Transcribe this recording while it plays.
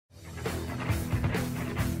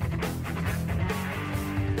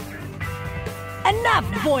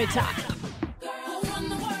Enough boy talk.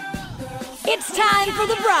 It's time for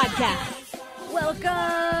the broadcast.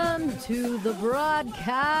 Welcome to the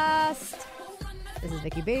broadcast. This is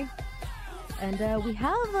Vicky B. And we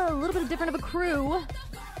have a little bit different of a crew.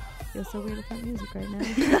 Feels so weird without music right now.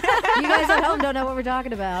 You guys at home don't know what we're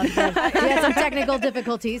talking about. But we had some technical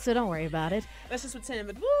difficulties, so don't worry about it. Let's just pretend.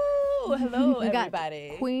 But woo! Hello, We got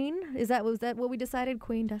everybody. Queen. Was that what we decided?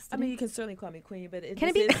 Queen Destiny? I mean, you can certainly call me Queen, but Can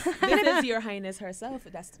it be- this is Your Highness herself,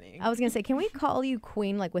 Destiny. I was going to say, can we call you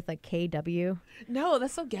Queen like with a KW? No,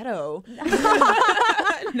 that's so ghetto.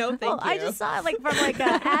 No, thank you. I just saw it like from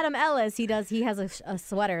Adam Ellis. He has a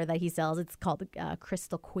sweater that he sells. It's called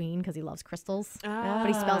Crystal Queen because he loves crystals. But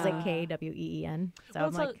he spells it KWEEN. So Well,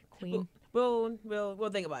 I'm like, Queen. We'll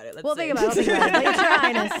think about it. We'll think about it. But it's Your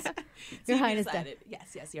Highness. Your Highness.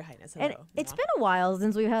 Yes, Your Highness. And Hello. it's been a while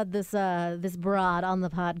since we had this broad on the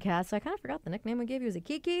podcast, so I kind of forgot the nickname we gave you. Was it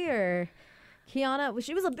Kiki or Kiana? What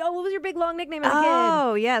was your big long nickname as a kid?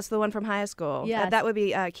 Oh, yes, the one from high school. Yes. That would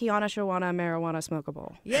be Kiana Shawana Marijuana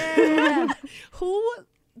Smokable. Yeah. Who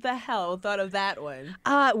the hell thought of that one?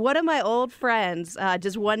 One of my old friends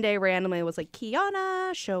just one day randomly was like,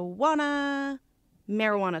 Kiana Shawana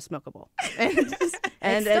Marijuana Smokable.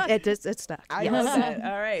 And it stuck. I love that.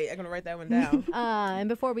 All right, I'm going to write that one down. And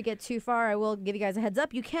before we get too far, I will give you guys a heads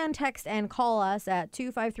up. You can text and call us at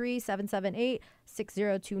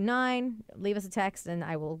 253-778-6029. Leave us a text, and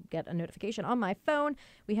I will get a notification on my phone.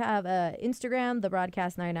 We have Instagram, the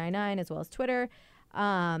Broadcast 999, as well as Twitter.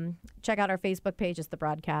 Check out our Facebook page. It's the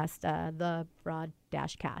Broadcast, the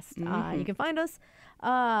Broad-Cast. You can find us.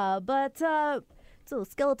 But it's a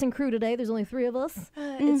skeleton crew today. There's only 3 of us.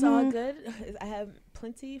 It's all good. I have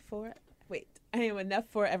plenty for... Wait, I am enough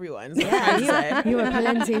for everyone. So You are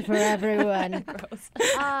plenty for everyone.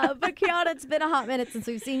 But Kiana, it's been a hot minute since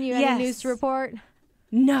we've seen you. Any Yes. news to report?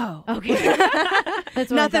 No. Okay. That's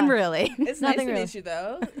what I Nothing thought. really. It's Nothing nice to real. meet you,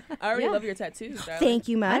 though. I already Yeah. love your tattoos, darling. Thank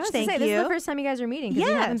you I much. was to Thank say, you. this is the first time you guys are meeting because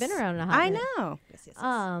you haven't been around in a hot I minute. know. Yes.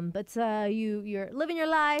 But you're living your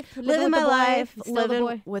life, Living with my the boy, life, still the living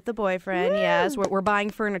boy. with the boyfriend. Yes, we're buying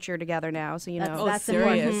furniture together now, so you know. That's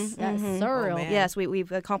serious? important. That's surreal. Oh, man. Yes,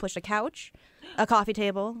 we've accomplished a couch, a coffee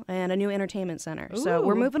table, and a new entertainment center. So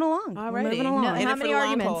we're Ooh. moving along. All We're righty. moving along. No, In how it for many the long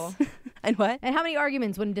arguments? haul. And what? And how many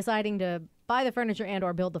arguments when deciding to buy the furniture and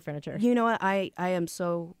or build the furniture? You know what? I am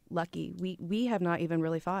so lucky. We have not even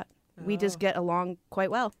really fought. We just get along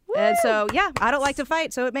quite well. And so, yeah, I don't like to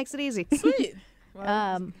fight, so it makes it easy. Sweet. Well,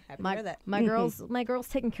 happy to hear that. My girls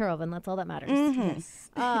taken care of, and that's all that matters.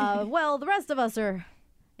 Yes. Well, the rest of us are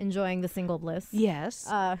enjoying the single bliss. Yes.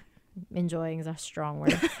 Enjoying is a strong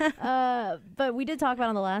word. But we did talk about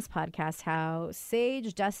on the last podcast how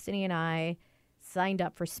Sage, Destiny, and I signed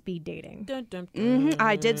up for speed dating. Dun, dun, dun.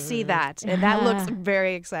 I did see that, and that looks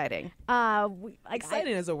very exciting.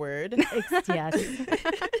 Exciting is a word. Yes.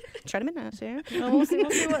 Try to minute here. Well, we'll see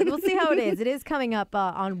how it is. It is coming up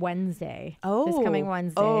on Wednesday. This coming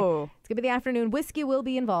Wednesday. Oh. It's going to be the afternoon. Whiskey will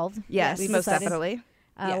be involved. Yes, We've most decided. definitely.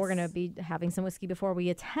 We're going to be having some whiskey before we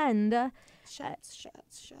attend. Shots.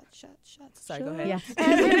 Sorry, go ahead. Yeah.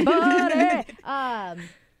 Everybody.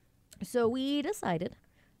 So we decided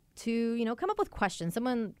to, come up with questions.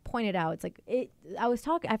 Someone pointed out, it's like,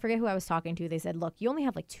 I forget who I was talking to. They said, look, you only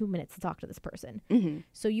have like 2 minutes to talk to this person. Mm-hmm.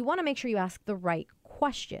 So you want to make sure you ask the right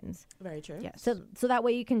questions. Very true. Yes. So that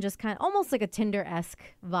way you can just kind of almost like a Tinder-esque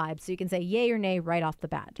vibe. So you can say yay or nay right off the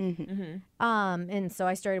bat. And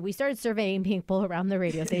so we started surveying people around the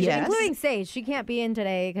radio station, Yes. including Sage. She can't be in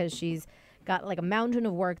today because she's got like a mountain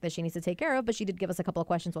of work that she needs to take care of, but she did give us a couple of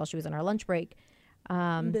questions while she was on our lunch break.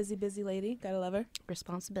 Busy lady. Gotta love her.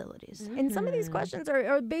 Responsibilities. And some of these questions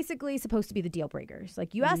are basically supposed to be the deal breakers.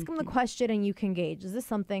 Like you ask them the question and you can gauge, is this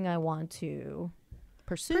something I want to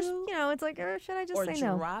Pursue. it's like, or should I just Or say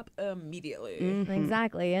no? drop immediately.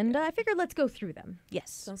 Exactly. And I figured let's go through them.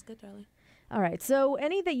 Yes. Sounds good, darling. All right. So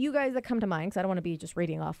any that you guys that come to mind, because I don't want to be just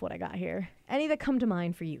reading off what I got here. Any that come to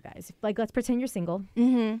mind for you guys. Like, let's pretend you're single.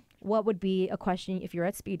 Mm-hmm. What would be a question if you're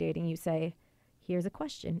at speed dating? You say, here's a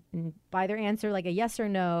question. And by their answer, like a yes or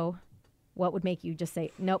no, what would make you just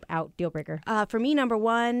say, nope, out, deal breaker? For me, number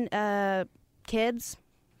one, kids.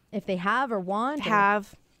 If they have or want?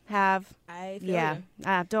 Have. I feel Yeah. you.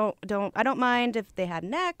 I don't mind if they had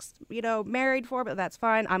an ex, married for, but that's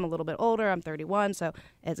fine. I'm a little bit older. I'm 31, so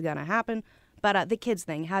it's going to happen. But the kids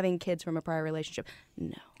thing, having kids from a prior relationship,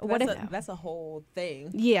 no. That's a whole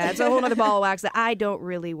thing. Yeah, it's a whole other ball of wax that I don't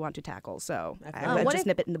really want to tackle. So I would what just if-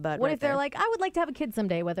 nip it in the bud. What right if they're there. like, I would like to have a kid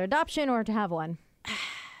someday, whether adoption or to have one?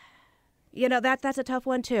 That's a tough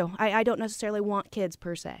one too. I don't necessarily want kids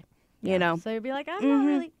per se. So you'd be like, I'm not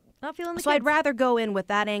really. Not feeling the So I'd kids. rather go in with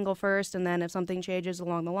that angle first, and then if something changes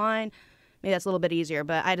along the line, maybe that's a little bit easier.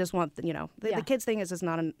 But I just want, the kids thing is just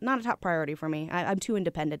not a top priority for me. I'm too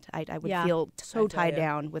independent. I would Yeah. feel so feel tied you.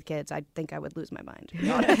 down with kids. I think I would lose my mind, to be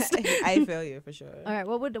honest. I feel you for sure. All right,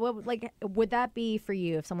 what would that be for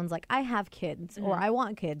you if someone's like, I have kids or I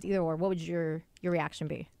want kids, either or? What would your reaction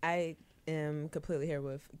be I am completely here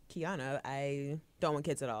with Kiana. I don't want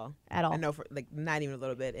kids at all. at all? I know, for like, not even a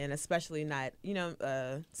little bit, and especially not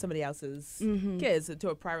somebody else's Mm-hmm. kids, to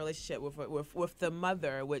a prior relationship with the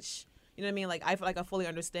mother, which, you know what I mean. Like, I feel like I fully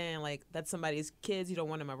understand, like, that's somebody's kids. You don't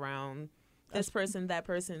want them around this person, that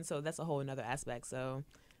person. So that's a whole another aspect. So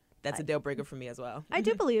that's a deal breaker for me as well. I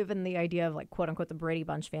do believe in the idea of, like, quote unquote the Brady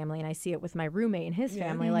Bunch family, and I see it with my roommate and his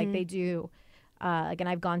family. Like, they do. Again,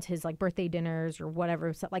 I've gone to his like birthday dinners or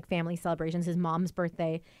whatever, like family celebrations, his mom's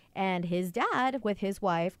birthday, and his dad with his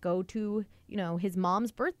wife go to, his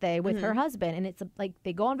mom's birthday with her husband, and it's like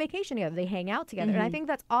they go on vacation together, they hang out together, and I think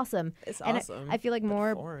that's awesome. It's and awesome. I feel like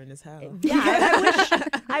more. Foreign as hell. Yeah,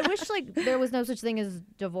 I wish like there was no such thing as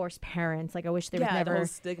divorced parents. Like I wish there was The never. whole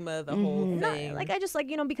stigma, the whole Not- thing. like I just like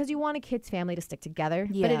because you want a kid's family to stick together,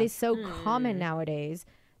 but Yeah. it is so common nowadays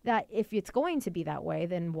that if it's going to be that way,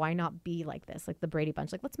 then why not be like this, like the Brady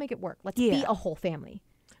Bunch? Like let's make it work. Let's be Yeah. a whole family.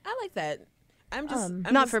 I like that. I'm just I'm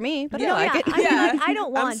Not just- for me, but Yeah. I like yeah, it. I mean, like, I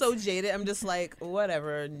don't want. I'm so jaded. I'm just like,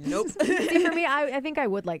 whatever. Nope. See, for me, I think I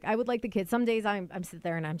would like the kids. Some days I'm sit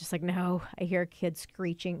there and I'm just like, no. I hear a kid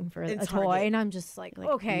screeching for a toy, Target. and I'm just like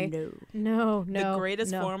okay, no. no. The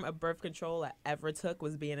greatest no. form of birth control I ever took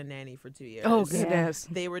was being a nanny for 2 years. Oh, goodness.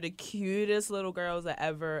 They were the cutest little girls I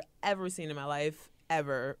ever seen in my life.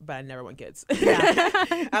 Ever, but I never want kids.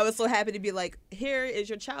 I was so happy to be like, here is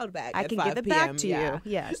your child back. I at can 5 give it p.m. back to Yeah. you.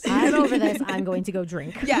 Yes. I'm over this. I'm going to go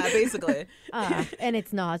drink. Yeah, basically. And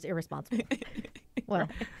it's not irresponsible. Well,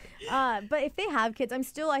 but if they have kids, I'm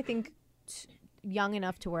still, I think, young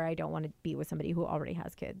enough to where I don't want to be with somebody who already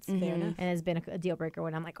has kids. Fair enough. And has been a deal breaker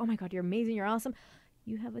when I'm like, oh my God, you're amazing, you're awesome.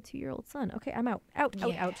 You have a 2-year-old son. Okay, I'm out. Out.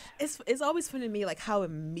 It's always funny to me like how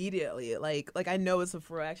immediately like I know it's a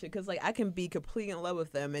for action because like I can be completely in love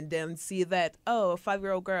with them and then see that a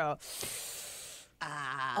 5-year-old girl.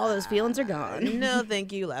 All those feelings are gone. No,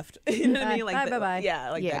 thank you. Left. You know what I mean? Like Bye, bye. Yeah,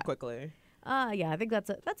 like Yeah. that quickly. Yeah, I think that's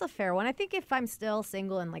a fair one. I think if I'm still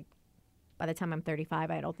single and like by the time I'm 35,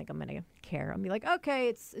 I don't think I'm gonna care. I'll be like, okay,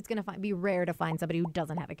 it's gonna be rare to find somebody who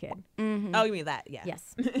doesn't have a kid. Oh, you mean that? Yeah.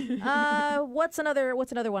 Yes. What's another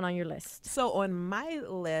one on your list? So on my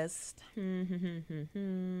list,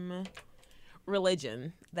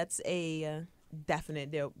 religion. That's a definite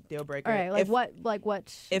deal breaker. All right,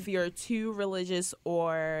 what? If you're too religious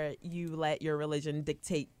or you let your religion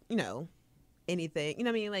dictate, anything. You know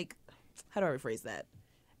what I mean? Like, how do I rephrase that?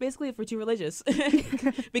 Basically, if we're too religious,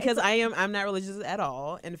 because I'm not religious at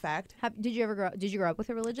all. In fact, Did you grow up with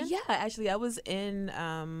a religion? yeah, actually, I was in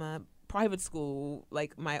private school,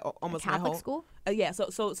 like almost my Catholic whole school. Yeah, so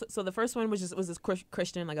the first one was this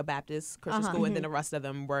Christian, like a Baptist Christian school, and then the rest of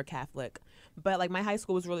them were Catholic. But like my high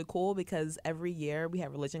school was really cool because every year we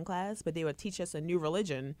had religion class, but they would teach us a new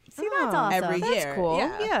religion See, that's awesome. every That's year. cool.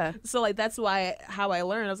 Yeah. So like that's how I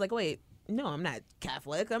learned. I was like, wait, no, I'm not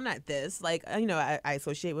Catholic. I'm not this. Like I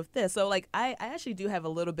associate with this. So like I actually do have a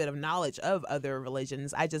little bit of knowledge of other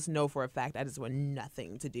religions. I just know for a fact I just want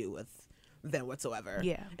nothing to do with them whatsoever.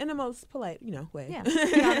 Yeah. In the most polite, way. Yeah.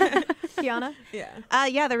 Kiana? Yeah.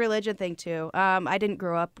 Yeah, the religion thing too. I didn't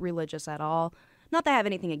grow up religious at all. Not that I have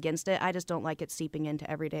anything against it. I just don't like it seeping into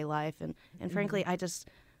everyday life, and frankly, I'm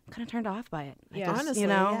kind of turned off by it. Yeah. Honestly,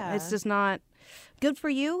 It's just not good for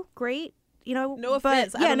you. Great, No but,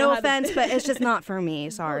 offense. I Yeah, don't know no how to- offense, but it's just not for me.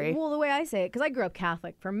 Sorry. Well, the way I say it, because I grew up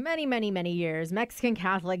Catholic for many, many, many years. Mexican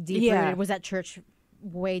Catholic, deep Yeah. rooted. Was at church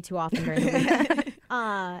way too often during the week.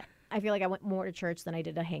 I feel like I went more to church than I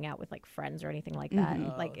did to hang out with like friends or anything like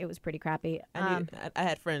that. Like it was pretty crappy. I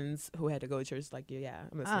had friends who had to go to church like you. Yeah,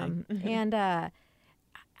 I'm listening. And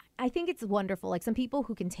I think it's wonderful. Like some people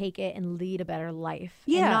who can take it and lead a better life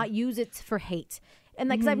and Yeah. not use it for hate. And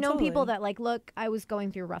like, 'cause I've known people totally. that like, look, I was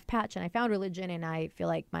going through a rough patch and I found religion, and I feel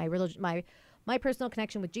like my religion, my personal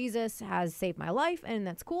connection with Jesus has saved my life, and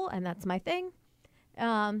that's cool, and that's my thing.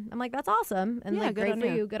 I'm like, that's awesome, and Yeah, like, good great on for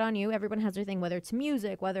you. you, good on you. Everyone has their thing, whether it's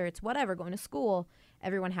music, whether it's whatever, going to school.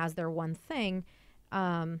 Everyone has their one thing.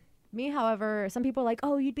 Me, however, some people are like,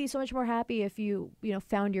 oh, you'd be so much more happy if you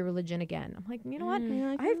found your religion again. I'm like, you know what?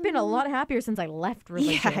 I've been a lot happier since I left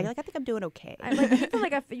religion. Yeah, like I think I'm doing okay. I like even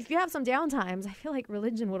like if you have some downtimes, I feel like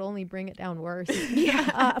religion would only bring it down worse.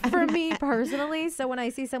 For me personally. So when I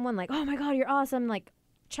see someone like, oh my God, you're awesome, like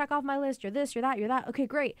check off my list, you're this, you're that, you're that. Okay,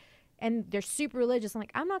 great. and they're super religious. I'm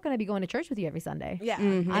like, I'm not going to be going to church with you every Sunday. Yeah.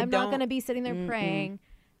 I'm not going to be sitting there praying.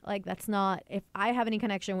 Like, that's not, if I have any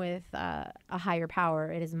connection with a higher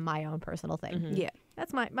power, it is my own personal thing. Yeah.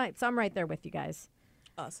 That's my, so I'm right there with you guys.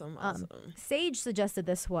 Awesome. Sage suggested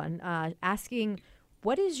this one, asking,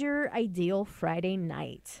 what is your ideal Friday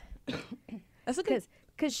night? That's a good.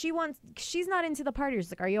 Because she's not into the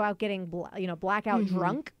parties. Like, are you out getting, blackout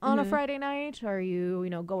drunk on a Friday night? Are you,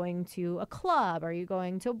 going to a club? Are you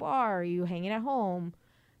going to a bar? Are you hanging at home?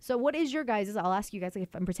 So what is your guys', I'll ask you guys, like,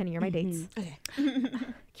 if I'm pretending you're my dates. Okay.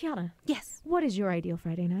 Kiana. Yes. What is your ideal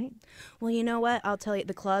Friday night? Well, you know what? I'll tell you,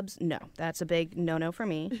 the clubs, no. That's a big no-no for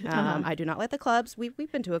me. I do not like the clubs. We've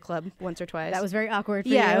been to a club once or twice. That was very awkward for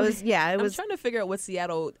you. It was. I'm trying to figure out what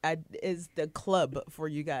Seattle is the club for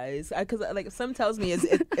you guys, because like some tells me it's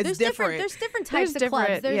different. There's different types There's of clubs.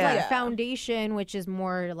 different, There's yeah. like Foundation, which is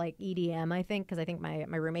more like EDM, I think, because I think my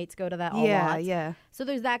roommates go to that a lot. Yeah. So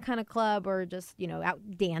there's that kind of club, or just out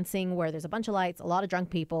dancing where there's a bunch of lights, a lot of drunk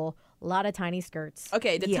people, a lot of tiny skirts.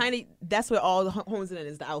 Okay, the tiny. That's what all the homes in it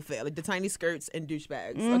is, the outfit, like the tiny skirts and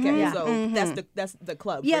douchebags. Okay, Yeah. so that's the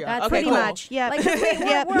club. Yeah, for y'all. that's okay, pretty cool. much. Yeah. Like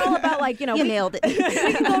we're all about like You we nailed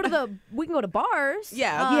it. we can go to bars.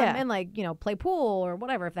 Yeah. Yeah. And like play pool or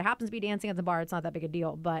whatever. If there happens to be dancing at the bar, it's not that big a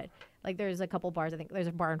deal. But like there's a couple bars. I think there's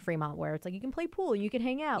a bar in Fremont where it's like you can play pool, you can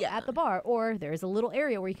hang out Yeah. at the bar, or there's a little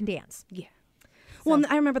area where you can dance. Yeah. Well, and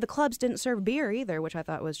I remember the clubs didn't serve beer either, which I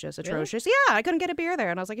thought was just atrocious. Yeah, I couldn't get a beer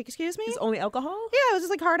there. And I was like, excuse me? It's only alcohol. Yeah, it was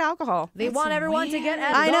just like hard alcohol. They want everyone to get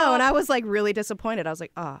I know, and I was like really disappointed. I was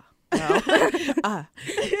like, no.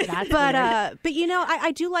 That's But weird. but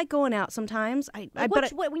I do like going out sometimes.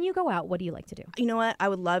 When you go out, what do you like to do? You know what? I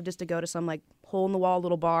would love just to go to some like hole in the wall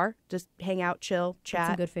little bar, just hang out, chill, chat.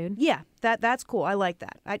 Some good food. Yeah, that's cool. I like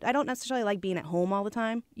that. I don't necessarily like being at home all the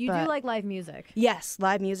time. You but do like live music. Yes,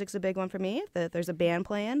 live music's a big one for me. If there's a band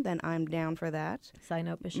playing, then I'm down for that. Side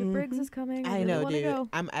note: Bishop Briggs is coming. I really know, wanna dude. go.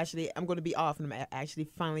 I'm going to be off, and I'm actually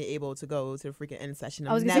finally able to go to the freaking end session.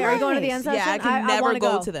 I was gonna say, are you going to the end session? Yeah, I can never wanna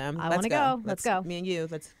go to them. I want to go. Let's go. Me and you.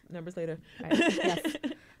 Let's numbers later. All right. Yes.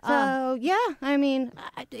 So yeah, I mean,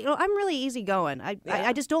 I'm really easygoing.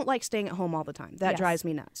 I just don't like staying at home all the time. That Yes. drives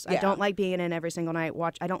me nuts. I Yeah. don't like being in every single night.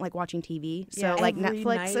 I don't like watching TV. So Yeah. like Every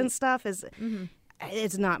Netflix night. and stuff is.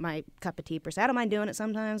 It's not my cup of tea per se. I don't mind doing it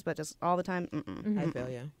sometimes, but just all the time. I feel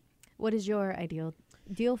you. What is your ideal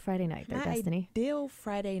Friday night there, My Destiny? ideal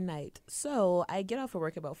Friday night. So I get off of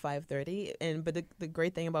work about 5:30, but the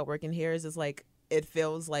great thing about working here is like it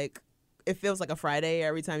feels like a Friday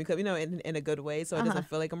every time you come, in a good way. So it doesn't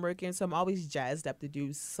feel like I'm working. So I'm always jazzed up to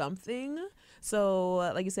do something. So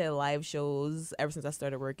like you said, live shows. Ever since I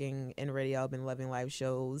started working in radio, I've been loving live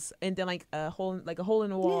shows. And then like a hole in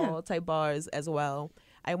the wall type bars as well.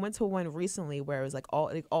 I went to one recently where it was like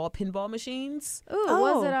all pinball machines. Ooh, Oh.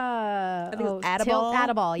 was it I think it was Adaball. Tilt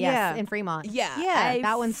Adaball, yes, Yeah. in Fremont. Yeah, Yeah,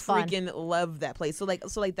 that one's fun. Freaking love that place. So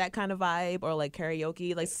like that kind of vibe, or like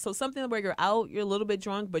karaoke, like so something where you're out, you're a little bit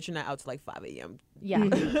drunk, but you're not out till like 5 a.m. Yeah.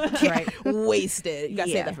 Right. wasted. You gotta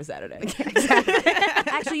save Yeah. that for Saturday.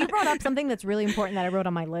 Actually, you brought up something that's really important that I wrote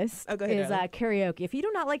on my list. Oh, go ahead, is darling. karaoke. If you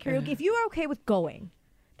do not like karaoke, if you are okay with going,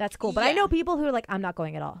 that's cool. But I know people who are like, I'm not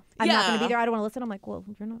going at all. I'm not going to be Yeah. there. I don't want to listen. I'm like, well,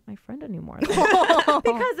 you're not my friend anymore.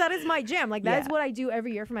 because that is my jam. Like, that is Yeah. what I do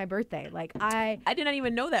every year for my birthday. Like, I I did not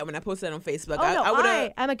even know that when I posted it on Facebook. Oh no, I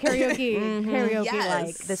would've- I'm a karaoke Yes.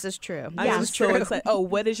 like This is true. I'm Yeah. just so excited. Oh,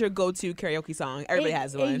 what is your go-to karaoke song? Everybody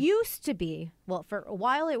has one. It used to be, well, for a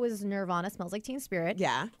while it was Nirvana, Smells Like Teen Spirit.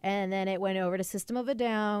 Yeah. And then it went over to System of a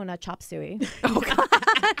Down, Chop Suey.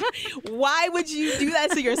 Why would you do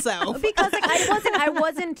that to yourself? Because like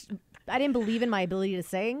I didn't believe in my ability to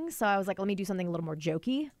sing, so I was like, let me do something a little more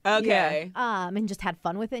jokey. Okay. And just had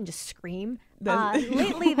fun with it and just scream. That's-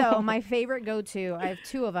 Lately, though, my favorite go-to, I have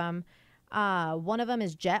two of them. One of them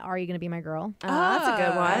is Jet, Are You Gonna Be My Girl? That's a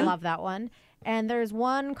good I one. love that one. And there's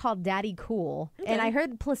one called Daddy Cool. And I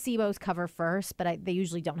heard Placebo's cover first, but they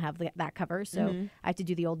usually don't have that cover. So I have to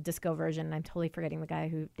do the old disco version. I'm totally forgetting the guy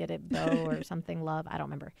who did it, Bo or something, Love. I don't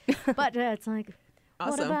remember. But it's like,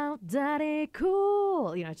 what Awesome. about Daddy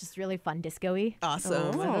Cool? It's just really fun, disco-y.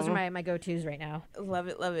 Awesome. So those are my go-tos right now. Love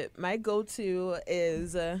it, love it. My go-to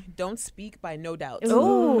is Don't Speak by No Doubt.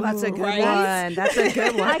 Oh, that's a good Right? one. That's a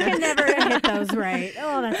good one. I can never hit those right.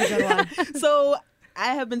 Oh, that's a good one. So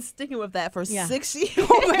I have been sticking with that for Yeah. 6 years.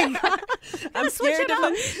 Oh my god! I'm Switch scared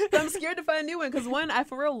it I'm scared to find a new one because one, I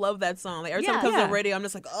for real love that song. Like every time Yeah. it comes on Yeah. the radio, I'm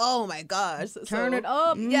just like, oh my gosh! Turn So, it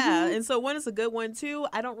up. Yeah, and so one is a good one too.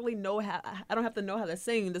 I don't really know how. I don't have to know how to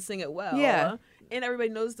sing it well. Yeah. and everybody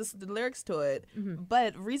knows the lyrics to it.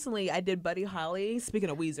 But recently, I did Buddy Holly. Speaking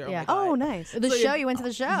of Weezer, Yeah. Oh, nice. The show, you went to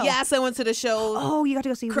the show. Yes, I went to the show. Oh, you got to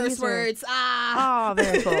go see Curse Weezer. words. Oh,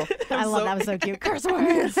 very cool. I love that. Was so cute. Curse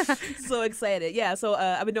words. So excited. Yeah, so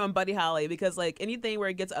I've been doing Buddy Holly because like anything where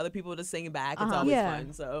it gets other people to sing back, it's always Yeah.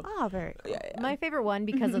 fun. So Oh, very cool. yeah. My favorite one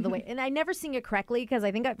because of the way, and I never sing it correctly because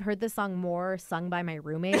I think I've heard this song more sung by my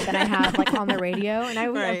roommate than I have like on the radio, and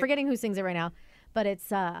I'm Right. forgetting who sings it right now, but it's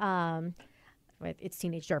Teenage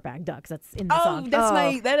Dirtbag Ducks. That's in the Oh, song.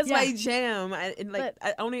 that is Yeah. my jam.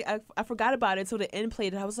 I forgot about it until the end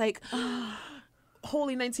played, and I was like,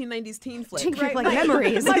 holy 1990s teen flick. Teen flick, Right, like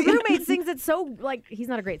memories. My roommate sings it so like he's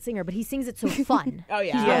not a great singer, but he sings it so fun. Oh,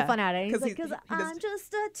 yeah. he's Yeah. really fun at it. He's 'Cause like, he- "Cause he does- I'm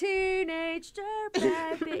just a teenage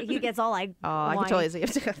dirtbag." He gets all like, Oh, I can whiny. totally see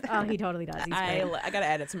it. Oh, he totally does. He's great. I gotta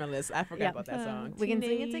add it to my list. I forgot Yeah. about that song. We can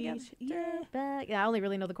sing it together. Teenage- Yeah. Dirtbag. Yeah, I only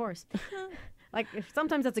really know the chorus. Like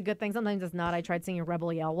sometimes that's a good thing, sometimes it's not. I tried singing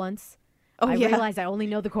Rebel Yell once. Oh, I yeah. realized I only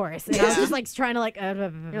know the chorus. And I was just like trying to like. You're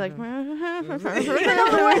like, even though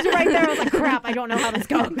the words are right there, I was like, crap, I don't know how this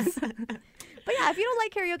goes. But yeah, if you don't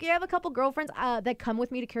like karaoke, I have a couple girlfriends that come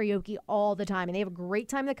with me to karaoke all the time, and they have a great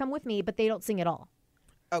time that come with me, but they don't sing at all.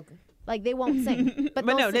 Okay. Like they won't sing, but, But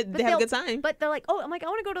they'll no, sing- they have a they'll- good time. But they're like, oh, I'm like, I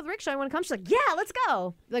want to go to the rickshaw. I want to come. She's like, yeah, let's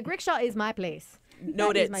go. Like rickshaw is my place. That is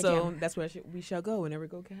Noted. my So jam. that's where we shall go whenever we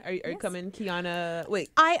go. Are you coming, Kiana?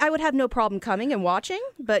 Wait. I would have no problem coming and watching,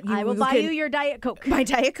 but you I will buy can- you your Diet Coke. my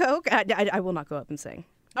Diet Coke. I will not go up and sing.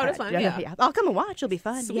 Oh, that's fine. Yeah. I'll come and watch. It'll be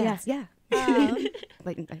fun. Sweet. Yes. Yeah. Um,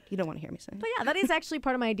 Like you don't want to hear me sing. But yeah, that is actually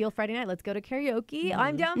part of my ideal Friday night. Let's go to karaoke.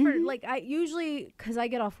 I'm down for like I usually because I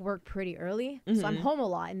get off work pretty early, so I'm home a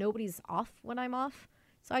lot and nobody's off when I'm off.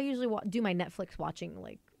 So I usually do my Netflix watching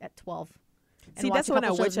like at 12. and See, watch that's a when I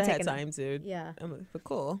couple shows wish and I take had a nap. time, dude. Yeah. But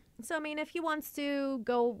cool. So I mean, if he wants to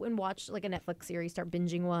go and watch like a Netflix series, start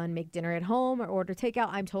binging one, make dinner at home, or order takeout,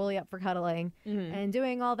 I'm totally up for cuddling and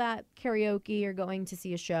doing all that karaoke or going to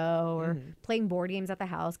see a show or playing board games at the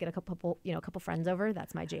house. Get a couple friends over.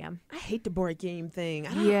 That's my jam. I hate the board game thing.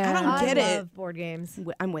 I Yeah. don't get I it. love board games.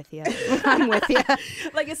 I'm with you. I'm with you.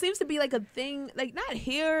 Like it seems to be like a thing, like not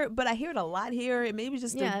here, but I hear it a lot here. And maybe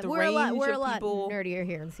just Yeah, the we're a range lot of people. nerdier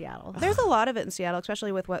here in Seattle. There's a lot of it in Seattle,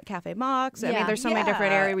 especially with what Cafe Mox. I mean, Yeah. there's so many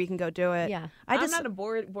different Yeah. areas where you can go do it. Yeah. I'm not a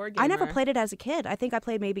board gamer. I never played it as a kid. I think I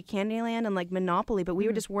played maybe Candyland and like Monopoly, but we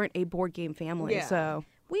were just weren't a board game family. Yeah. So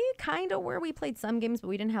We kind of were. We played some games, but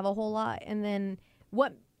we didn't have a whole lot. And then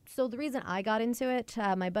so the reason I got into it,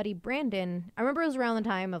 my buddy Brandon, I remember it was around the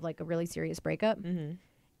time of like a really serious breakup.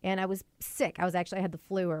 And I was sick. I had the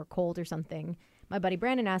flu or a cold or something. My buddy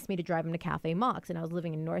Brandon asked me to drive him to Cafe Mox, and I was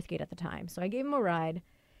living in Northgate at the time. So I gave him a ride.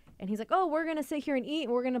 And he's like, oh, we're going to sit here and eat,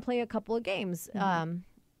 and we're going to play a couple of games. Him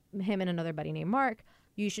and another buddy named Mark.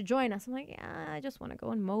 You should join us. I'm like, yeah, I just want to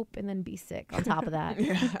go and mope and then be sick on top of that.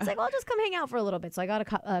 It's like, well, I'll just come hang out for a little bit. So I got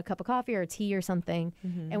a cup of coffee or a tea or something,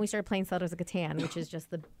 and we started playing Settlers of Catan, which is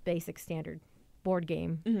just the basic standard board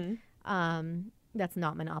game. That's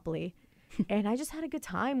not Monopoly. And I just had a good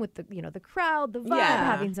time with the crowd, the vibe, Yeah.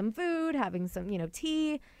 having some food, having some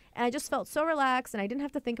tea, and I just felt so relaxed, and I didn't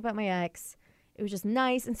have to think about my ex. It was just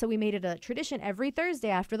nice, and so we made it a tradition every Thursday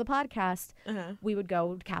after the podcast. We would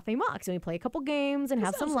go to Cafe Mox and we play a couple games and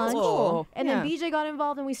have some lunch. cool. And then BJ got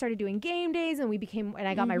involved, and we started doing game days, and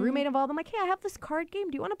I got my roommate involved. I'm like, hey, I have this card game.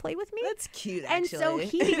 Do you want to play with me? That's cute, And actually.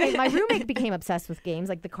 so my roommate became obsessed with games,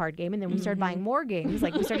 like the card game, and then we started buying more games.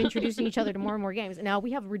 Like we started introducing each other to more and more games. And now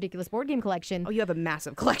we have a ridiculous board game collection. you have a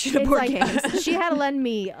massive collection of It's board like, games. she had to lend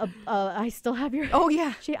me I still have your. Oh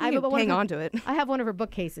yeah, I you have one of hang her- on to it. I have one of her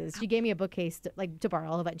bookcases. She gave me a bookcase to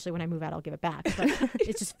borrow. Eventually, when I move out, I'll give it back. But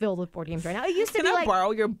it's just filled with board games right now. It used to Can be I like.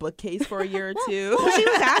 borrow your bookcase for a year or two? Well, she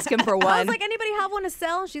was asking for one. I was like, anybody have one to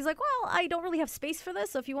sell? She's like, well, I don't really have space for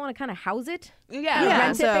this, so if you want to kind of house it, Yeah.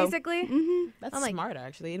 rent so- it basically. That's I'm like- smart,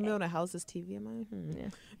 actually. Anybody want to house this TV of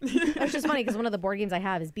mine? It's just funny because one of the board games I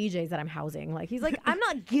have is BJ's that I'm housing. Like he's like, I'm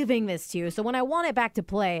not giving this to you, so when I want it back to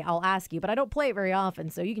play, I'll ask you, but I don't play it very often,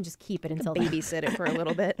 so you can just keep it until then. babysit it for a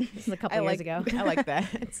little bit. This is a couple years ago. I like that.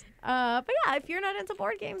 But yeah, if you're not into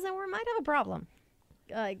board games, then we might have a problem.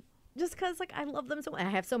 Just because I love them so much. I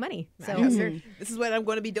have so many. So if you're- This is what I'm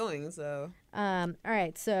going to be doing. So all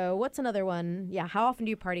right. So what's another one? Yeah. How often do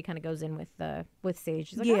you party? Kind of goes in with Sage.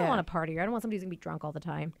 She's like, I don't Yeah. want to party. I don't want somebody who's gonna be drunk all the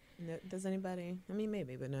time. no, does anybody? I mean,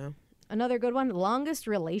 maybe, but no. Another good one. Longest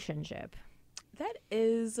relationship. That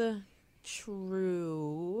is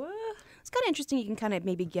true. It's kind of interesting. You can kind of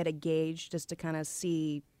maybe get a gauge just to kind of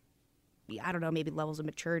see, I don't know, maybe levels of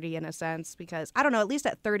maturity in a sense. Because I don't know, at least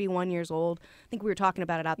at 31 years old, I think we were talking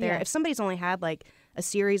about it out there. Yeah. If somebody's only had like a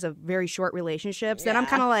series of very short relationships, then I'm Yeah.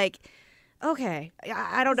 kind of like, okay,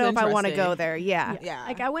 I don't know It's if I want to go interesting. there. Yeah. Yeah.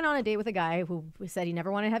 Like I went on a date with a guy who said he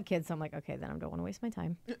never wanted to have kids, so I'm like, okay, then I don't want to waste my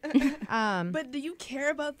time. But do you care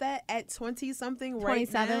about that at 20 something right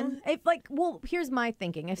 27. now? If like, well, here's my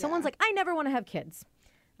thinking. If someone's like, I never want to have kids,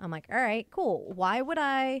 I'm like, all right, cool. Why would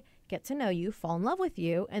I get to know you, fall in love with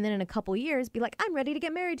you, and then in a couple years be like, I'm ready to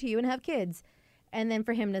get married to you and have kids, and then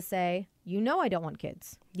for him to say, I don't want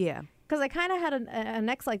kids. Yeah. Because I kind of had an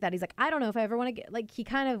ex like that. He's like, I don't know if I ever want to get, like, he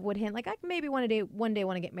kind of would hint, like, I maybe one day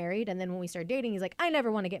want to get married. And then when we started dating, he's like, I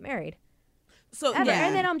never want to get married. So Ever. yeah.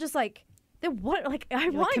 And then I'm just like, then what? Like, I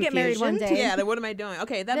want to get married one confusion? day. yeah, then what am I doing?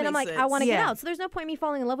 Okay, that Then makes I'm like, sense. I want to get Yeah. out. So there's no point in me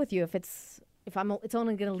falling in love with you if it's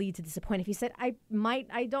only going to lead to disappointment. If you said, I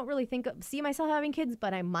don't really see myself having kids,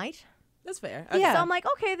 but I might. That's fair. Yeah. So I'm like,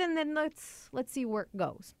 okay, then let's see where it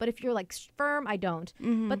goes. But if you're like firm, I don't.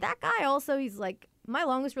 But that guy also, he's like, my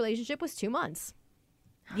longest relationship was 2 months.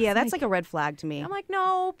 Yeah, that's like a red flag to me. I'm like,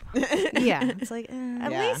 nope. Yeah. It's like,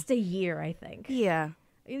 At Yeah. least a year, I think. yeah.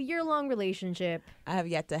 A year-long relationship. I have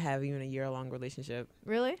yet to have even a year-long relationship.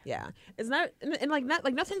 Really? Yeah, it's not and like not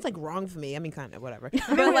like nothing's like wrong for me. I mean, kind of whatever. But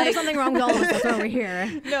But like there's something wrong with all of us that's over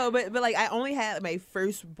here. no, but like I only had my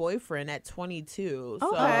first boyfriend at 22.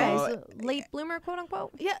 So, Okay, so late bloomer, quote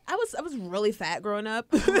unquote. yeah, I was really fat growing up.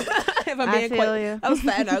 If I'm I being feel quite, you. I was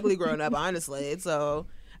fat and ugly growing up, honestly. So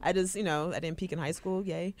I just I didn't peak in high school.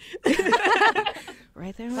 Yay.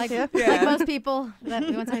 Right there with Like, you. like most people that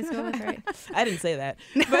we went to high school with, right? I didn't say that.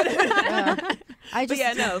 But I But just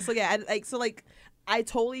yeah, no. So yeah, I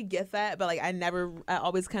totally get that, but like I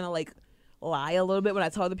always kind of like lie a little bit when I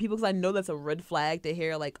tell other people because I know that's a red flag to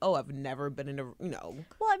hear like, oh, I've never been in a Well,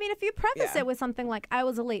 I mean, if you preface Yeah. it with something like I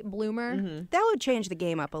was a late bloomer, That would change the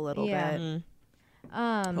game up a little Yeah. bit.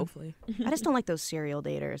 hopefully. I just don't like those serial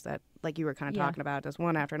daters that, like you were kind of Yeah. talking about, just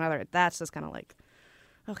one after another. That's just kind of like,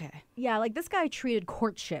 okay. yeah, like this guy treated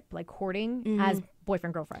courtship, like courting, as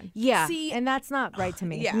boyfriend girlfriend. Yeah. See, And that's not right to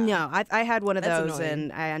me. yeah. No, I had one of That's those, annoying.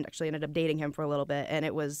 and I actually ended up dating him for a little bit, and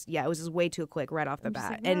it was just way too quick right off the just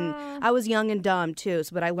bat. like, And nah. I was young and dumb too,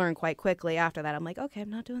 but I learned quite quickly after that. I'm like, okay, I'm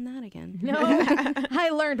not doing that again. No, I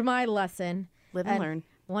learned my lesson. Live and learn.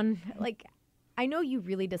 One, like, I know you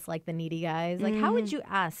really dislike the needy guys. Like, how would you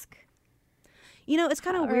ask? You know, it's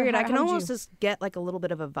kind of Or weird. I how can would almost you- just get like a little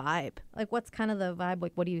bit of a vibe. Like, what's kind of the vibe?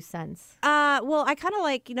 Like, what do you sense? Well, I kind of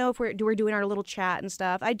like, if we're doing our little chat and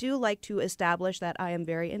stuff, I do like to establish that I am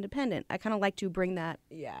very independent. I kind of like to bring that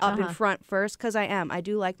Yeah. up in front first because I am. I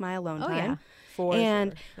do like my alone Oh, time. yeah. For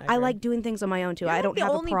And sure. I agree. like doing things on my own too. I You're don't the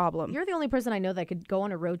have only- a problem. You're the only person I know that could go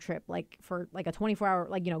on a road trip, like, for, like, a 24-hour,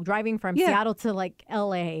 like, driving from Yeah. Seattle to, like,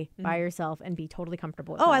 L.A. by yourself and be totally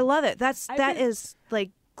comfortable with Oh, that. I love it. That been- is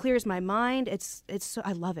like clears my mind. It's so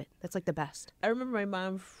I love it. That's like the best. I remember my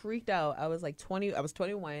mom freaked out. I was like 20. I was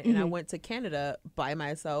 21, and I went to Canada by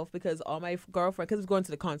myself because all my girlfriends, because I was going to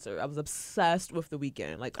the concert, I was obsessed with The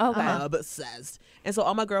Weeknd, like obsessed. And so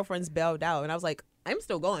all my girlfriends bailed out, and I was like, I'm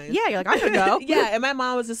still going. Yeah, you're like, I could go. Yeah, and my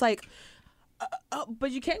mom was just like,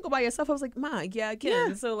 but you can't go by yourself. I was like, Ma, yeah, I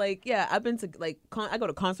can. So like, yeah, I've been to like, I go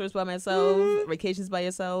to concerts by myself, vacations by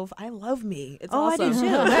yourself. I love me. It's Oh, awesome. I do too.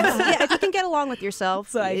 That's, if you can get along with yourself,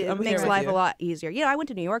 So it I'm here makes with life you. a lot easier. I went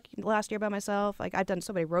to New York last year by myself. Like I've done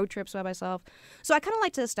so many road trips by myself. So I kind of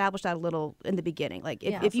like to establish that a little in the beginning. Like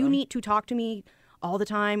if you need to talk to me all the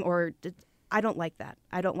time, I don't like that.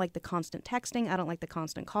 I don't like the constant texting. I don't like the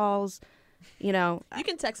constant calls. You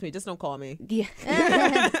can text me, just don't call me. Yeah.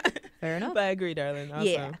 Fair enough. But I agree, darling. Awesome.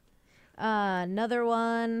 Yeah. Another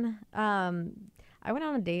one. I went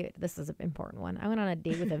on a date. This is an important one. I went on a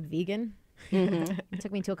date with a vegan. He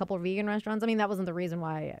took me to a couple of vegan restaurants. I mean, that wasn't the reason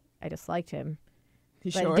why I disliked him.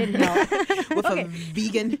 You But sure? it didn't help. With Okay. a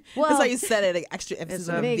vegan. Well- That's why you said it, like extra emphasis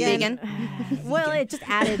on a vegan. Well, it just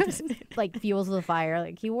added like fuels to the fire.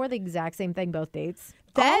 Like he wore the exact same thing both dates.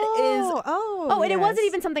 That is Oh, and it wasn't yes.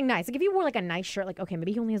 even something nice. Like if you wore like a nice shirt, like okay,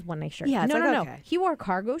 maybe he only has one nice shirt. Yeah, it's no, like, no. okay. He wore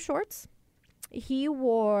cargo shorts. He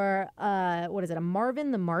wore what is it? A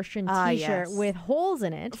Marvin the Martian T-shirt yes. with holes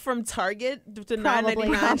in it. from Target, the Probably.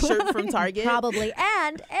 $9.99 shirt from Target. Probably.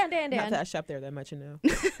 And Not that I shop there that much, and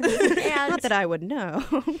Not that I would know.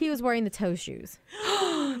 he was wearing the toe shoes.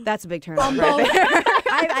 That's a big turn on right there.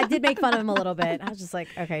 I did make fun of him a little bit. I was just like,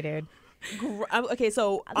 okay, dude. Okay,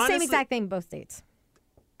 so The honestly, same exact thing both dates.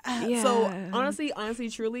 So honestly,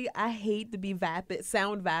 truly, I hate to be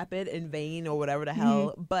sound vapid and vain or whatever the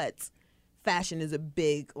hell, but fashion is a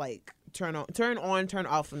big like turn on, turn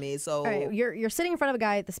off for me. So All right, you're sitting in front of a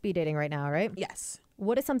guy at the speed dating right now, right? yes.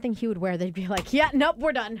 What is something he would wear that'd be like, yeah, nope,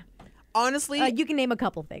 we're done. Honestly, You can name a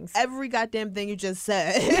couple things. every goddamn thing you just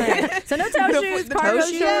said. Right. So no toe shoes, cargo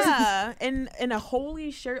shoes. Yeah, and a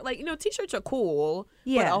holy shirt. Like, t-shirts are cool.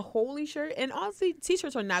 Yeah. But a holy shirt, and honestly,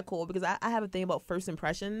 t-shirts are not cool because I have a thing about first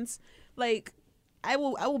impressions. Like, I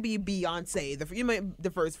will be Beyonce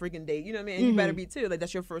the first freaking date. You know what I mean? And you better be too. Like,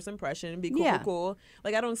 that's your first impression. Be cool, Yeah. cool.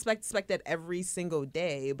 Like, I don't expect that every single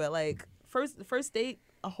day, but like first date,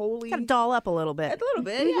 a holy Gotta doll up a little bit. a little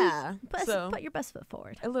bit, yeah. Put your best foot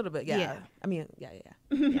forward. A little bit, yeah. Yeah. I mean, yeah.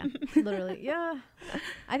 Yeah, literally. Yeah.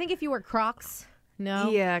 I think if you wear Crocs,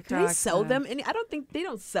 no. Yeah, Do they Crocs, sell them? I don't think they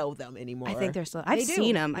don't sell them anymore. I think they're still. I've They do.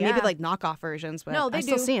 seen them. Yeah. Maybe like knockoff versions, but No, they I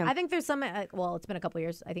still do. see them. I think there's some. Well, it's been a couple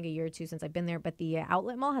years. I think a year or two since I've been there. But the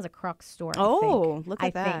outlet mall has a Crocs store. Oh, I think. look at I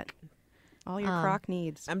that. think. All your Croc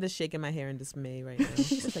needs. I'm just shaking my hair in dismay right now.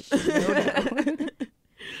 It's like,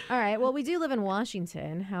 all right. Well, we do live in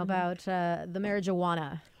Washington. How about the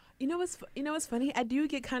marijuana? You know what's funny? I do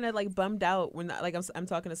get kind of like bummed out when like I'm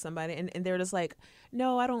talking to somebody and they're just like,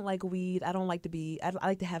 no, I don't like weed. I don't like to be. I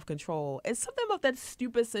like to have control. It's something about that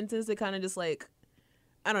stupid sentence that kind of just like,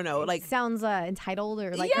 I don't know, like Sounds entitled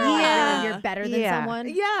or like Yeah. you're better than Yeah. someone.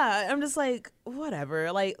 yeah. I'm just like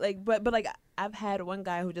whatever. But like I've had one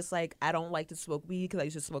guy who just like I don't like to smoke weed because I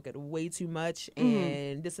used to smoke it way too much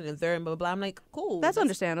and this and the third and blah blah. blah. I'm like cool. That's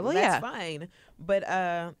understandable, That's yeah. fine. But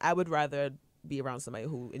I would rather be around somebody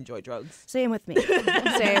who enjoy drugs. Same with me.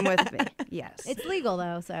 Same with me. Yes. It's legal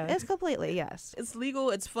though, so It's completely, yes. It's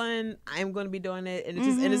legal. It's fun. I'm going to be doing it, and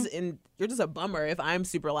and you're just a bummer if I'm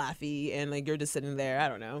super laughy and like you're just sitting there. I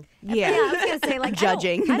don't know. Yeah. yeah. I was gonna say like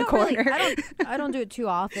Judging I in the don't really- corner. I don't do it too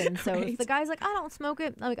often. So Right. if the guy's like, I don't smoke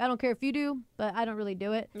it. Like I don't care if you do, but I don't really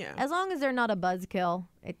do it. Yeah. As long as they're not a buzzkill.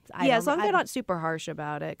 As long as they're not super harsh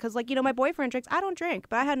about it. Because, like, my boyfriend drinks. I don't drink,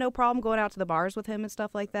 but I had no problem going out to the bars with him and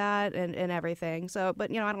stuff like that and everything. So,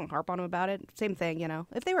 but, I don't harp on him about it. Same thing,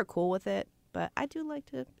 if they were cool with it. But I do like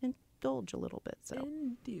to indulge a little bit, so.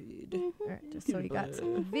 Indeed. All right, just so we got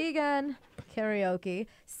some vegan karaoke.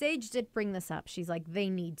 Sage did bring this up. She's like, they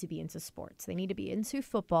need to be into sports. They need to be into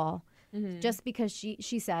football. Just because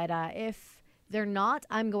she said, if they're not,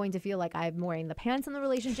 I'm going to feel like I'm wearing the pants in the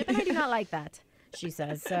relationship, and I do not like that. She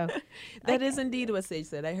says so. That is indeed what Sage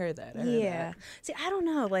said. I heard that. See, I don't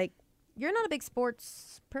know. Like, You're not a big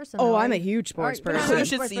sports person. oh, though, I'm are a you? huge sports You're not a person. You big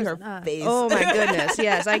should sports see her person. face. Oh, my goodness.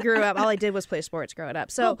 Yes, I grew up. All I did was play sports growing up.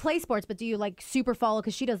 So, Well, play sports, but do you like super follow?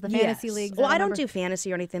 Because she does the fantasy Yes. leagues. Well, I don't remember. do fantasy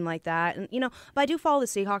or anything like that, and but I do follow the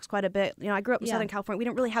Seahawks quite a bit. I grew up in Yeah. Southern California. We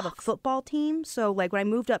didn't really have a football team, so like when I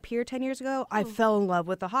moved up here 10 years ago, I fell in love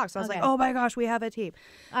with the Hawks. I was like, Okay. oh my gosh, we have a team.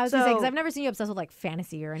 I was gonna say because So- I've never seen you obsessed with like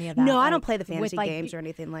fantasy or any of that. No, I like, don't play the with, fantasy like, games or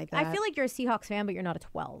anything like that. I feel like you're a Seahawks fan, but you're not a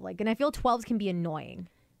 12. Like, and I feel 12s can be annoying.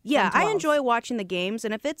 Yeah, some I 12s. enjoy watching the games,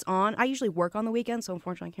 and if it's on, I usually work on the weekend, so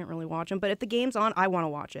unfortunately I can't really watch them. But if the game's on, I want to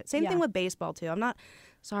watch it. Same Yeah. thing with baseball too. I'm not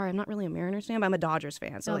really a Mariners fan, but I'm a Dodgers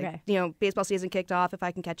fan. So Okay. like, baseball season kicked off. If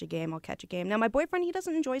I can catch a game, I'll catch a game. Now my boyfriend, he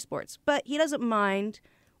doesn't enjoy sports, but he doesn't mind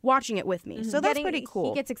watching it with me. So that's pretty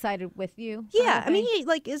cool. He gets excited with you. Yeah, I mean,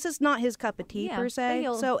 it's just not his cup of tea Yeah, per but se.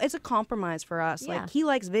 he'll- So it's a compromise for us. Yeah. Like he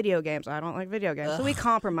likes video games, I don't like video games, so we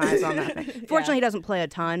compromise on that thing. Fortunately, he doesn't play a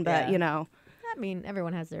ton, but Yeah. I mean,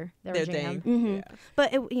 everyone has their Their jam. thing. Yeah.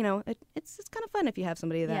 But it's kind of fun if you have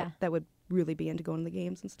somebody that Yeah. that would really be into going to the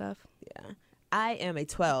games and stuff. Yeah. I am a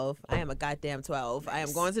 12. I am a goddamn 12. I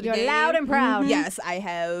am going to the You're game. loud and proud. Yes, I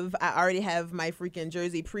already have my freaking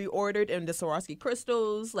jersey pre-ordered and the Swarovski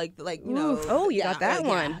crystals, like Oh, you got that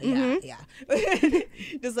one. Yeah.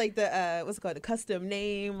 Just like the what's it called, the custom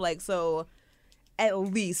name, like so. At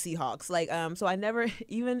least Seahawks, like so I never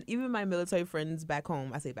even my military friends back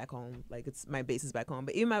home. I say back home, like it's my base is back home,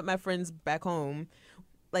 but even my friends back home,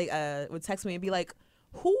 like would text me and be like,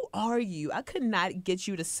 who are you? I could not get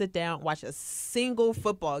you to sit down, watch a single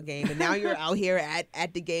football game, and now you're out here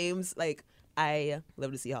at the games. Like, I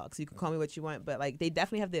love the Seahawks. You can call me what you want, but like they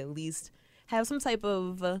definitely have to at least have some type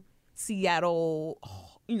of Seattle,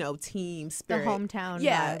 team spirit. The hometown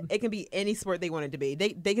Yeah, vibe. it can be any sport they want it to be.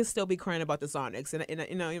 They can still be crying about the Sonics, and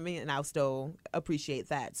you know what I mean. And I'll still appreciate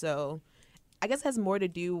that. So, I guess it has more to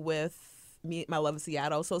do with my love of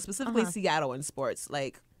Seattle. So specifically Seattle in sports,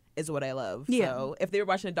 like, is what I love. Yeah. So if they were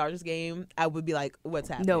watching a Dodgers game, I would be like, "What's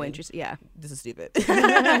happening? No interest. Yeah. This is stupid."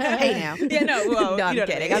 Hey now. Yeah, no. Well, No, I'm you know what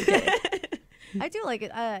I kidding. mean. I'm kidding. I do like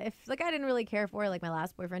it. If like I didn't really care for it, like my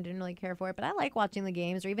last boyfriend didn't really care for it, but I like watching the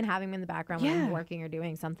games or even having them in the background when I'm Yeah. working or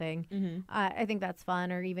doing something. I think that's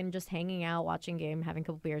fun, or even just hanging out, watching game, having a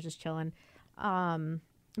couple beers, just chilling.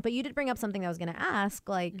 But you did bring up something I was going to ask.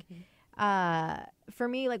 Like, for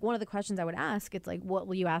me, like one of the questions I would ask, it's like, what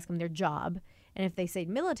will you ask them their job? And if they say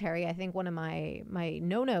military, I think one of my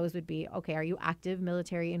no-nos would be, okay, are you active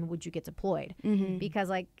military and would you get deployed? Because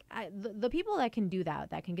like the people that can do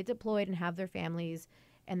that can get deployed and have their families,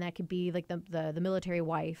 and that could be like the military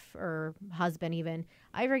wife or husband even,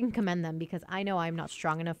 I freaking commend them, because I know I'm not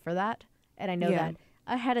strong enough for that. And I know that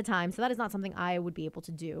ahead of time. So that is not something I would be able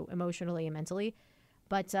to do emotionally and mentally.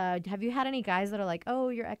 But have you had any guys that are like, oh,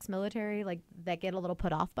 you're ex-military, like that get a little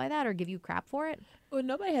put off by that or give you crap for it? Well,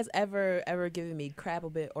 nobody has ever given me crap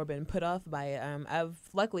or been put off by it. I've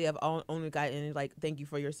only gotten like, thank you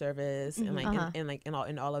for your service and like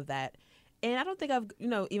and all of that. And I don't think I've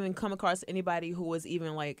even come across anybody who was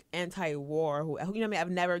even like anti-war. Who I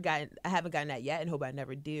haven't gotten that yet, and hope I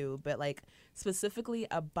never do. But like specifically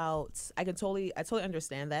about, I totally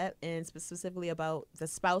understand that, and specifically about the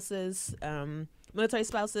spouses, military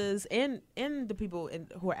spouses, and the people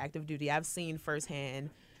who are active duty. I've seen firsthand.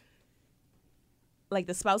 Like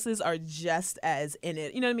the spouses are just as in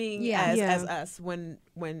it, you know what I mean, as us when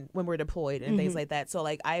we're deployed and things like that. So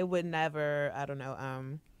like I would never,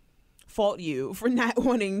 fault you for not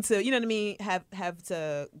wanting to, you know what I mean, have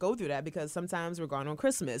to go through that, because sometimes we're gone on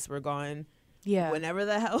Christmas, we're gone whenever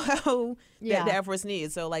the hell the Air Force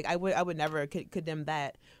needs. So like I would never condemn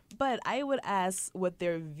that, but I would ask what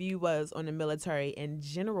their view was on the military in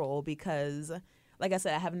general, because like I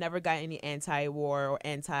said, I have never gotten any anti-war or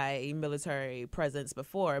anti-military presence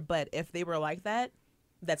before. But if they were like that,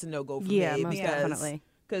 that's a no-go for me. Most definitely.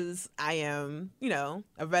 Because I am,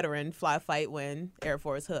 a veteran, fly, fight, win, Air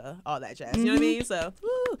Force, all that jazz. You know what I mean? So,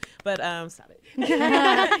 woo. But stop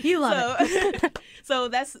it. You love it. So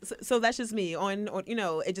that's just me. On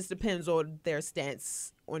it just depends on their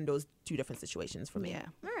stance on those two different situations for me. Yeah.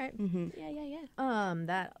 All right. Yeah.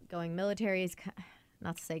 That going military is,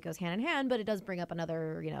 not to say it goes hand in hand, but it does bring up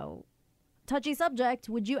another, touchy subject.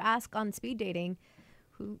 Would you ask on speed dating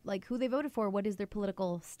who they voted for? What is their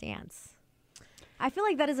political stance? I feel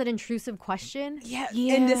like that is an intrusive question. Yeah.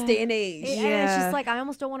 In this day and age. And it's just like, I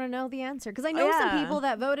almost don't want to know the answer. Because I know some people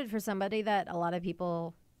that voted for somebody that a lot of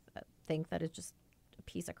people think that is just a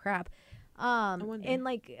piece of crap. And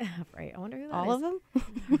like, right, I wonder who that All is. of them?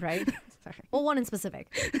 Right? Well, one in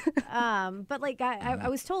specific. But like, I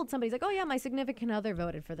was told, somebody's like, oh yeah, my significant other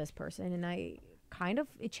voted for this person. And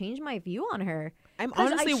it changed my view on her. I'm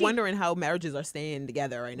honestly wondering how marriages are staying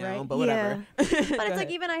together right now, but whatever. But it's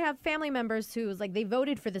like, even I have family members who's like, they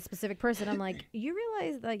voted for this specific person. I'm like, you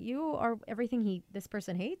realize that you are everything this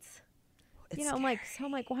person hates? I'm like,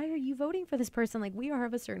 why are you voting for this person? Like, we are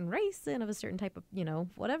of a certain race and of a certain type of,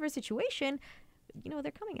 whatever situation.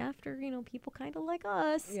 They're coming after, people kind of like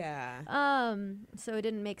us. Yeah. So it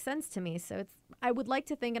didn't make sense to me. So I would like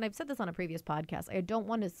to think, and I've said this on a previous podcast, I don't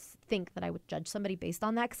want to think that I would judge somebody based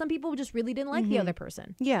on that, because some people just really didn't like the other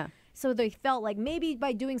person. Yeah. So they felt like maybe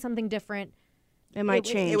by doing something different, it might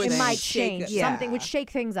change. It might change. Yeah. Something would shake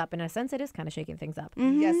things up. In a sense, it is kind of shaking things up.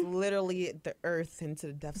 Yes, literally the earth into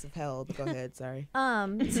the depths of hell. But go ahead, sorry.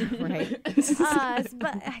 Right.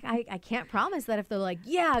 But I can't promise that if they're like,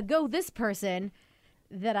 yeah, go this person,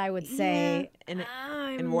 that I would say,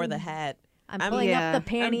 and wear the hat. I'm pulling up the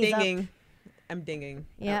panties up. I'm dinging.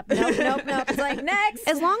 Yep. Nope. It's like, next.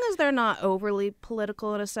 As long as they're not overly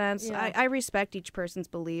political in a sense, I respect each person's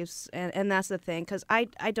beliefs, and that's the thing, because I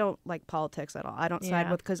don't like politics at all. I don't side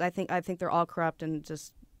with, because I think they're all corrupt and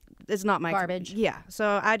just, it's not my garbage. Yeah,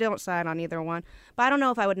 so I don't side on either one. But I don't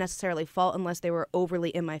know if I would necessarily fault unless they were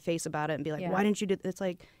overly in my face about it and be like, why didn't you do? It's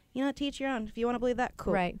like, teach your own. If you want to believe that,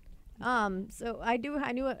 cool. Right. So I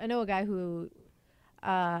know a guy who,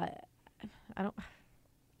 I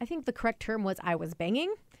think the correct term was I was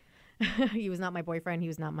banging. He was not my boyfriend. He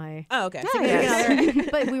was not my significant other.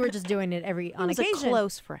 But we were just doing it on occasion. He was a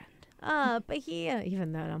close friend. But he,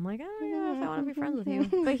 even then, I'm like, oh yeah, if I want to be friends with you.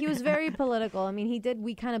 But he was very political. I mean,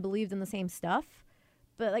 we kind of believed in the same stuff.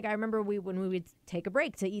 But like, I remember when we would take a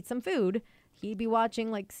break to eat some food, he'd be watching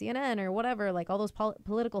like CNN or whatever, like all those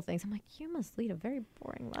political things. I'm like, you must lead a very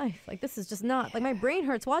boring life. Like, this is just not, like, my brain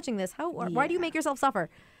hurts watching this. Why do you make yourself suffer?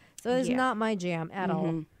 So it's not my jam at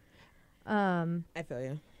all. I feel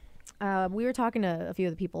you. We were talking to a few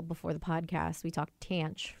of the people before the podcast. We talked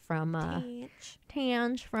Tanch from The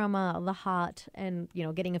Hot, and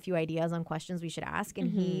getting a few ideas on questions we should ask.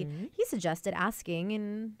 And he suggested asking,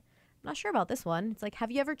 and I'm not sure about this one. It's like,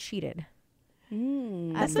 have you ever cheated?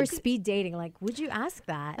 As for speed dating, like, would you ask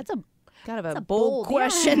that? That's a bold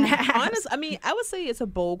question. Yeah. Honest, I mean, I would say it's a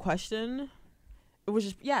bold question. It was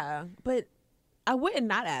just but I wouldn't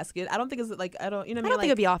not ask it. I don't think it's like, I don't think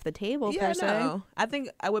it'd be off the table per se. No. I think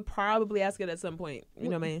I would probably ask it at some point. You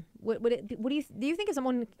know what I mean? What do you think if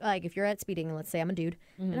someone, like, if you're at speeding, and let's say I'm a dude,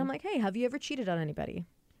 and I'm like, hey, have you ever cheated on anybody?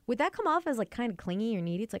 would that come off as like kind of clingy or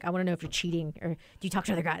needy? It's like, I want to know if you're cheating, or do you talk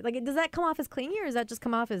to other guys? Like, does that come off as clingy, or does that just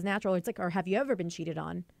come off as natural? It's like, or have you ever been cheated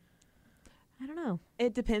on? I don't know.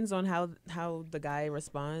 It depends on how the guy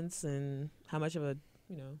responds and how much of a,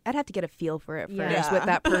 you know. I'd have to get a feel for it first Yeah. with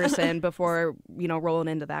that person before, rolling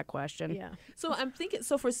into that question. Yeah. So I'm thinking.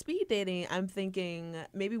 So for speed dating, I'm thinking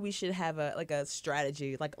maybe we should have a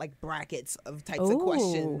strategy, like brackets of types of Ooh.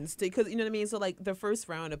 questions, because you know what I mean. So like the first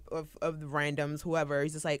round of the randoms, whoever,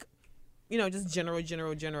 is just like, just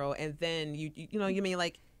general, and then you mean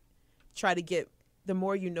like try to get. The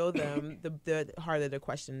more you know them, the harder the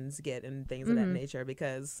questions get and things of that nature.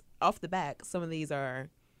 Because off the back, some of these are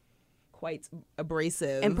quite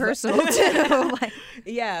abrasive And personal too.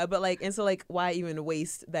 yeah, but why even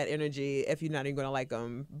waste that energy if you're not even gonna like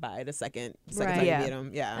them by the second Right. time Yeah. you meet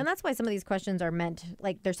them? Yeah. And that's why some of these questions are meant,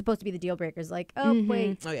 like, they're supposed to be the deal breakers. Like, oh,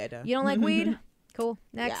 wait, oh yeah, duh. you don't like weed? Cool.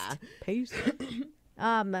 Next. Yeah. Peace.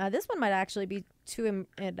 This one might actually be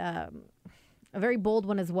a very bold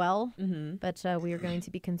one as well. Mm-hmm. But we are going to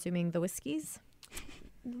be consuming the whiskeys.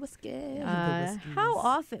 Whiskey. How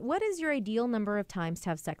often? What is your ideal number of times to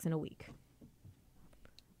have sex in a week?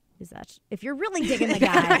 Is that if you're really digging the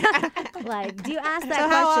guy? Like, do you ask that So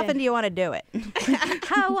question? how often do you want to do it?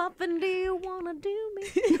 How often do you want to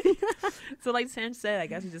do me? So like Sam said, I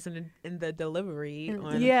guess it's just in the delivery.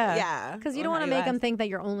 On, Yeah. yeah. Because you on don't want how to make them ask. think that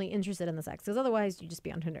you're only interested in the sex. Because otherwise, you'd just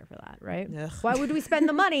be on Tinder for that, right? Ugh. Why would we spend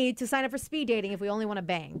the money to sign up for speed dating if we only want to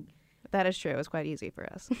bang? That is true. It was quite easy for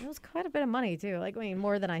us. It was quite a bit of money too. Like, I mean,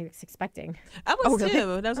 more than I was expecting. I was really?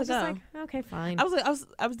 too. That I was was like, just like, okay, fine. I was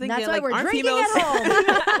thinking That's why like, we're aren't drinking females at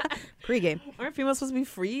home. Pre-game. aren't females supposed to be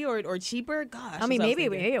free or cheaper? Gosh. I mean, that's what was maybe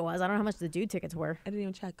thinking. it was. I don't know how much the dude tickets were. I didn't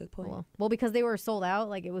even check. Good point. Well, because they were sold out.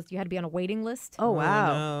 Like, it was, you had to be on a waiting list. Oh,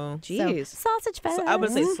 wow. no. Jeez. So, sausage fest. So I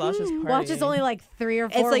would say Slosh's party. Watch, it's only like 3 or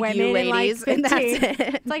 4 It's like women you and, like, ladies, and 15. that's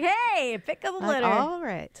it. It's like, hey, pick up the litter. All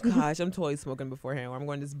right. Gosh, I'm totally smoking beforehand. Or I'm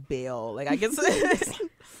going to just bail. Like I guess.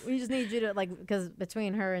 We just need you to, like, because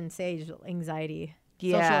between her and Sage, anxiety,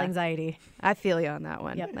 social Yeah. anxiety. I feel you on that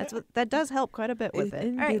one. Yep. That does help quite a bit with it.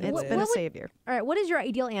 All right, It's what been a would- savior. All right, what is your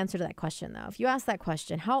ideal answer to that question, though? If you ask that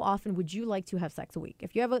question, how often would you like to have sex a week?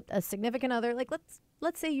 If you have a significant other, like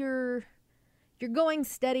let's say you're going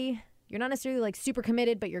steady, you're not necessarily like super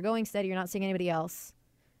committed, but you're going steady, you're not seeing anybody else.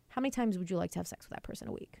 How many times would you like to have sex with that person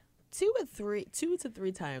a week? 2 to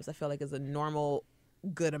 3 times I feel like is a normal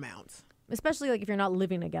good amount. Especially like if you're not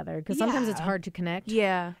living together, because sometimes it's Yeah. hard to connect.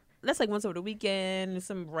 Yeah. That's like once over the weekend,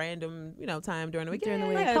 some random, time during the week. During the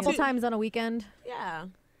week, Yeah, a couple two- times on a weekend. Yeah.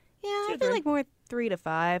 Yeah, I Two to feel three. like more 3 to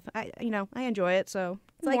 5. I enjoy it, so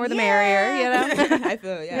the like, more the yeah. merrier, I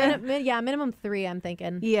feel yeah. Minimum 3. I'm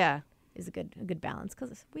thinking Yeah. is a good balance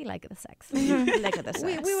because we like the sex. Look at this.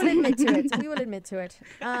 we will admit to it. We will admit to it.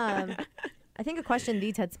 I think a question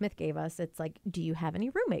D. Ted Smith gave us. It's like, do you have any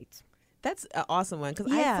roommates? That's an awesome one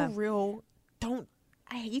because Yeah. I for real don't.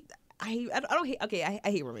 I hate. I don't hate. Okay, I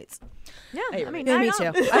hate roommates. Yeah, Hey, I mean, Me I too.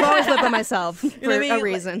 don't- I've always lived by myself for You know what I mean? a Like,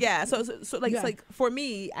 reason. yeah. So like Yeah. it's like for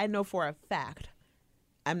me, I know for a fact.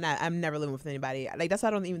 I'm never living with anybody. Like that's why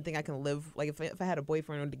I don't even think I can live. Like if I had a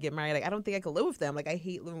boyfriend or to get married, like I don't think I could live with them. Like I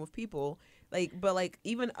hate living with people. Like but like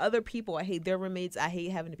even other people, I hate their roommates. I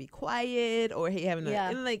hate having to be quiet or hate having to. Yeah.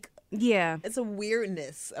 And like Yeah. it's a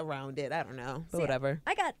weirdness around it. I don't know. But See, whatever.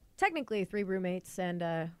 I got technically 3 roommates,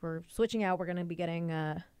 and we're switching out. We're going to be getting.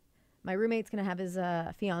 My roommate's going to have his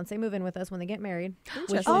fiance move in with us when they get married, which will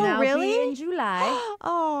Interesting. Oh, now really? be in July.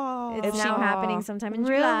 Oh. It's now happening sometime in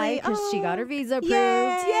July because she got her visa approved.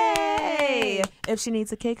 Yay! If she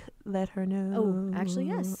needs a cake, let her know. Oh, actually,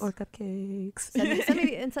 yes. Or cupcakes.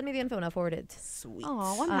 Send me the info and I'll forward it. Sweet.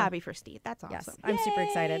 Oh, I'm happy for Steve. That's awesome. Yes, I'm super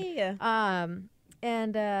excited. Yay.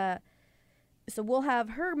 So we'll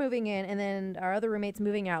have her moving in, and then our other roommate's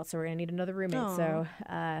moving out. So we're gonna need another roommate. So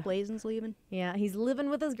Blazen's leaving. yeah, he's living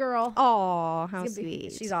with his girl. Oh, how It's gonna be-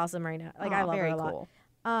 sweet. She's awesome right now. Like I Aw, love her very a lot. cool.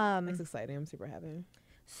 That's exciting. I'm super happy.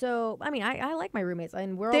 So I mean, I like my roommates,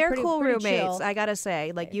 and we're all They're pretty, cool pretty roommates. chill. I gotta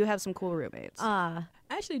say, like you have some cool roommates. I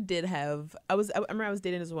actually did have. I remember I was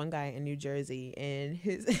dating this one guy in New Jersey, and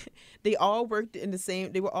they all worked in the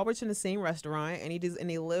same. They were all worked in the same restaurant, and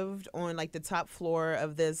they lived on like the top floor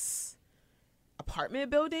of this apartment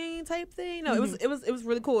building type thing. No, it was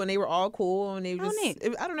really cool, and they were all cool, and they were just. neat.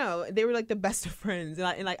 I don't know. They were like the best of friends, and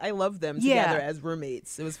I loved them Yeah. together as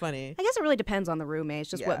roommates. It was funny. I guess it really depends on the roommates,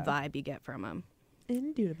 just what Yeah. vibe you get from them.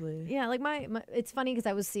 Indubitably. Yeah, like my it's funny because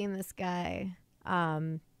I was seeing this guy,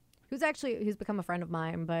 who's become a friend of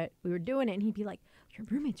mine, but we were doing it, and he'd be like, "Your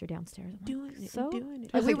roommates are downstairs." I'm Doing like, it, so doing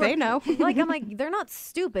it. Like, Like, they know. like I'm like, they're not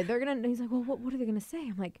stupid. They're gonna. He's like, well, what are they gonna say?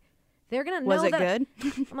 I'm like, they're gonna know Was it that good?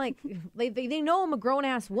 I'm like, they know I'm a grown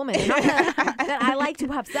ass woman. They're not gonna, that I like to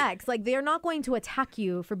have sex. Like, they're not going to attack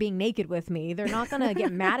you for being naked with me. They're not gonna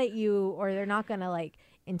get mad at you, or they're not gonna like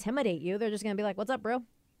intimidate you. They're just gonna be like, "What's up, bro?"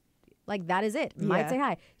 Like, that is it. Might say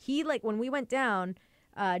hi. He, like, when we went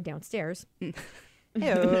downstairs.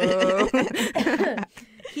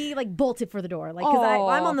 He like bolted for the door, like, because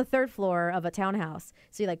I'm on the 3rd floor of a townhouse,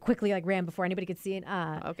 so he like quickly like ran before anybody could see it.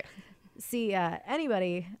 See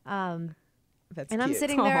anybody. That's and I'm cute.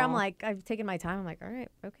 sitting there. I'm like, I've taken my time. I'm like, all right,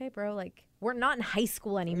 okay, bro. Like, we're not in high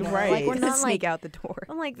school anymore. Right. Like, we're not Sneak like out the door.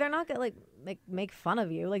 I'm like, they're not gonna like make fun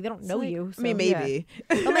of you. Like, they don't know you. So. I mean, maybe.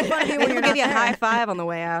 They'll make fun of you when Maybe you're we'll not give you a there. high five on the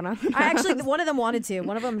way out. Huh? I actually, one of them wanted to.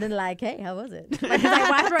 One of them didn't like, hey, how was it? Like, 'cause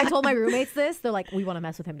after I told my roommates this, they're like, we want to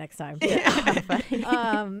mess with him next time. But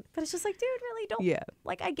it's just like, dude, really don't. Yeah.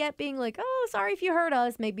 Like, I get being like, oh, sorry if you heard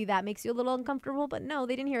us. Maybe that makes you a little uncomfortable. But no,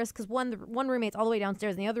 they didn't hear us because one roommate's all the way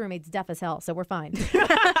downstairs and the other roommate's deaf as hell. So we're fine. He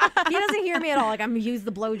doesn't hear me at all. Like, I'm used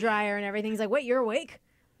the blow dryer and everything. He's like, wait, you're awake?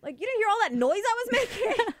 Like, you didn't hear all that noise I was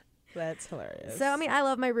making? That's hilarious. So, I mean, I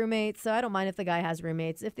love my roommates, so I don't mind if the guy has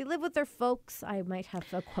roommates. If they live with their folks, I might have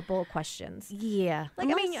a couple of questions. Yeah. Like,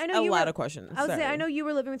 I mean, I know a you lot were, of questions. I would say, Sorry. I know you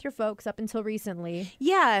were living with your folks up until recently.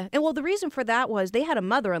 Yeah. And well, the reason for that was they had a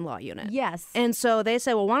mother-in-law unit. Yes. And so they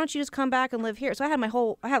said, well, why don't you just come back and live here? So I had a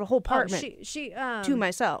whole apartment she to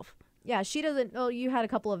myself. Yeah, she doesn't. Oh, you had a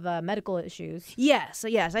couple of medical issues. Yes,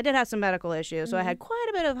 I did have some medical issues, so I had quite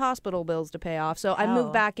a bit of hospital bills to pay off. So I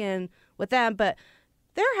moved back in with them, but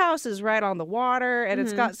their house is right on the water, and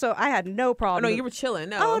it's got. So I had no problem. Oh, no, you were chilling.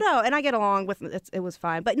 No. Oh no, and I get along with it was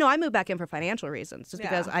fine. But no, I moved back in for financial reasons, just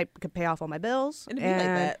because I could pay off all my bills And it'd be like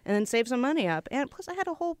that. and then save some money up. And plus, I had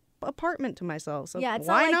a whole apartment to myself. So Yeah, it's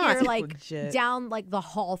why not like you're like Legit. down like the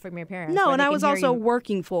hall from your parents. No, where and they I can was hear also you.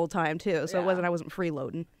 working full time too, so Yeah. I wasn't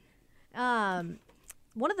freeloading.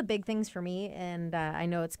 One of the big things for me, and I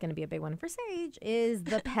know it's going to be a big one for Sage, is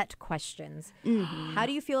the pet questions. How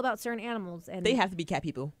do you feel about certain animals? And They have to be cat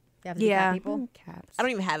people. they have to be cat people. Cats. I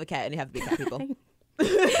don't even have a cat, and they have to be cat people.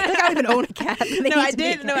 I don't even own a cat. They No, need I to be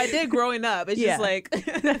did. No, I did growing up. It's Yeah. just like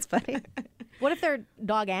That's funny. What if they're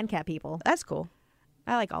dog and cat people? That's cool.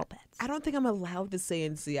 I like all pets. I don't think I'm allowed to say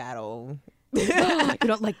in Seattle. You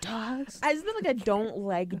don't like dogs? I just feel like I don't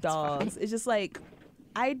like dogs. It's just like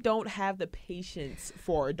I don't have the patience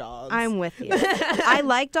for dogs. I'm with you. I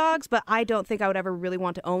like dogs, but I don't think I would ever really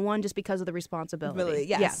want to own one just because of the responsibility. really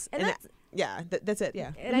yes, And that's- that's it.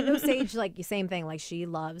 Yeah. And I know Sage, like, the same thing. Like, she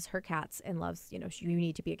loves her cats and loves, you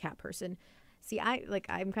need to be a cat person. See,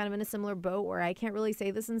 I'm kind of in a similar boat where I can't really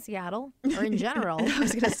say this in Seattle or in general. I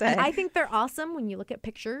was gonna say. I think they're awesome when you look at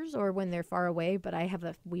pictures or when they're far away, but I have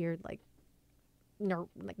a weird,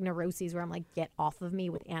 neuroses where I'm like, get off of me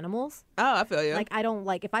with animals. Oh, I feel you. Like, I don't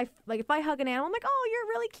if I hug an animal, I'm like, oh, you're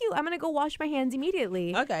really cute. I'm gonna go wash my hands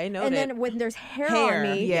immediately. Okay, noted. And then when there's hair Hair,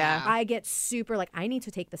 on me, yeah. I get super I need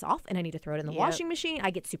to take this off and I need to throw it in the washing machine.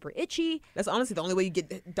 I get super itchy. That's honestly the only way you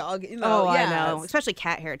get dog. You know, Oh, yeah. I know. Especially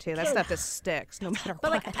cat hair too. That stuff just sticks no matter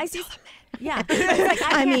But what. I see, yeah. It's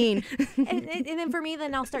I mean, and then for me,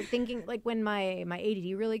 then I'll start thinking when my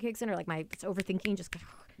ADD really kicks in, or my overthinking just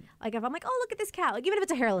if I'm like, oh, look at this cat, even if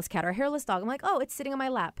it's a hairless cat or a hairless dog, I'm like, oh, it's sitting on my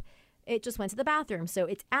lap. It just went to the bathroom, so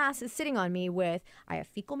its ass is sitting on me with I have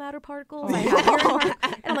fecal matter particles. I have urine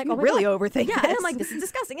and I'm like, oh my really God. overthink Yeah, this. and I'm like, this is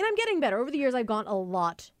disgusting, and I'm getting better. Over the years, I've gone a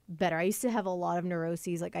lot better. I used to have a lot of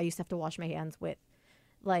neuroses. I used to have to wash my hands with,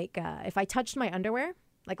 if I touched my underwear.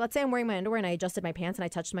 Let's say I'm wearing my underwear and I adjusted my pants and I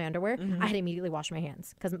touched my underwear, I had to immediately wash my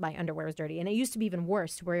hands because my underwear was dirty. And it used to be even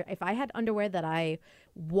worse, where if I had underwear that I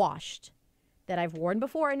washed, that I've worn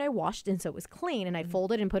before and I washed and so it was clean and I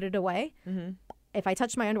folded and put it away, if I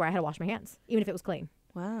touched my underwear, I had to wash my hands, even if it was clean.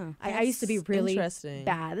 wow. I used to be really interesting.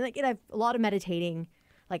 bad. And I've a lot of meditating.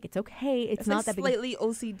 It's okay. It's not that big. slightly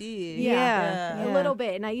OCD. Yeah, Yeah. a little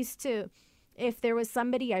bit. And I used to, if there was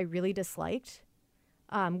somebody I really disliked,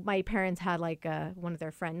 my parents had one of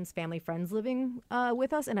their family friends living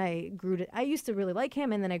with us, and I used to really like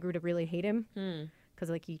him, and then I grew to really hate him because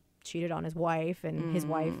he cheated on his wife, and his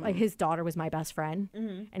wife, his daughter was my best friend,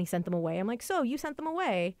 and he sent them away. I'm like, so you sent them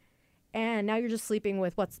away, and now you're just sleeping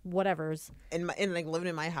with whatever's. And living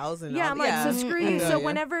in my house and Yeah, all, I'm like, so screw you. I feel So you.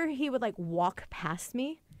 whenever he would walk past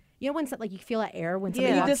me, you know when you feel that air when somebody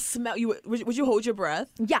And you walks. just smell. Would you hold your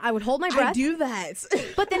breath? Yeah, I would hold my breath. I do that.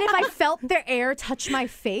 But then if I felt their air touch my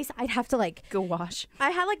face, I'd have to Go wash.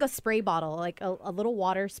 I had a spray bottle, a little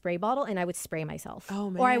water spray bottle, and I would spray myself.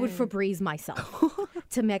 Oh, Or I would man. Febreze myself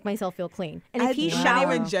to make myself feel clean. And if I'm he not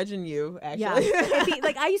showered, even judging you. Actually, yeah, if he,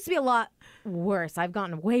 I used to be a lot worse. I've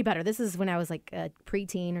gotten way better. This is when I was a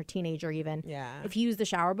preteen or teenager even. Yeah. If he used the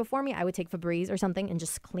shower before me, I would take Febreze or something and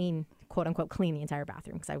just clean quote unquote clean the entire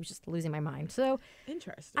bathroom because I was just losing my mind. So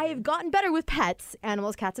interesting. I have gotten better with pets,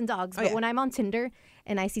 animals, cats, and dogs. But when I'm on Tinder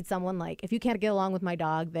and I see someone like, if you can't get along with my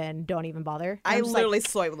dog, then don't even bother. I literally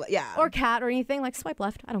swipe, or cat or anything, like swipe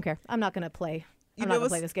left. I don't care. I'm not gonna play. I'm not gonna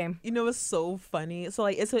play this game. You know what's so funny? So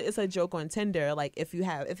like it's a joke on Tinder. Like if you're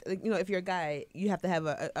a guy, you have to have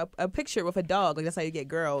a picture with a dog. Like that's how you get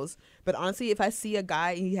girls. But honestly, if I see a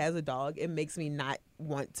guy and he has a dog, it makes me not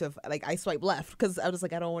want to. Like I swipe left because I was just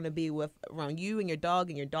like I don't want to be around you and your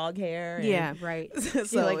dog hair. Yeah, right. So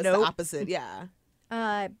it's the opposite. Yeah.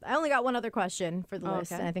 I only got one other question for the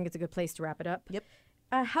list, and I think it's a good place to wrap it up. Yep.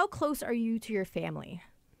 How close are you to your family?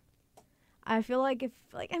 I feel like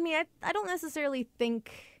I don't necessarily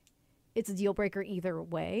think it's a deal breaker either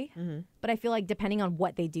way, but I feel like depending on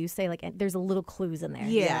what they do say, like there's a little clues in there.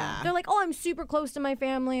 Yeah. They're like, oh, I'm super close to my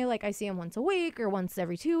family. Like I see them once a week or once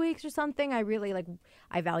every 2 weeks or something. I really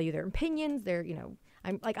I value their opinions. They're,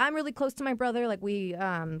 I'm really close to my brother. Like we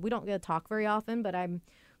don't get to talk very often, but I'm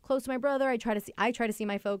close to my brother. I try to see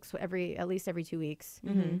my folks at least every 2 weeks.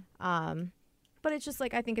 But it's just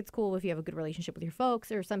like, I think it's cool if you have a good relationship with your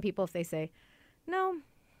folks, or some people, if they say, no,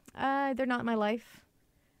 they're not in my life.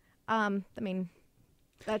 I mean,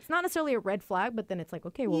 that's not necessarily a red flag, but then it's like,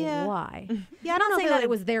 okay, well, why? Yeah, I don't know saying that it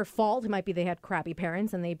was their fault. It might be they had crappy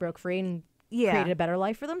parents and they broke free and created a better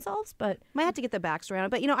life for themselves, but might have to get the backstory on it.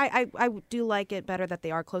 But I do like it better that they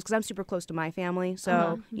are close because I'm super close to my family.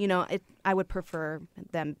 So I would prefer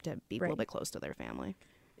them to be a little bit close to their family.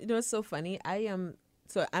 You know, it's so funny.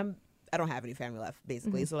 I don't have any family left,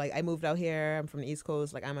 basically. So, like, I moved out here. I'm from the East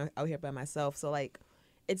Coast. Like, I'm out here by myself. So, like,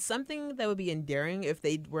 it's something that would be endearing if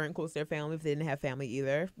they weren't close to their family, if they didn't have family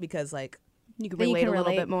either. Because, like, you can relate a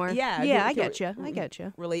little bit more. Yeah. Yeah, I get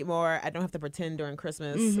you. Relate more. I don't have to pretend during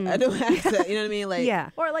Christmas. I don't have to, you know what I mean? Like, yeah.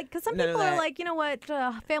 Or, like, because some people are like, you know what,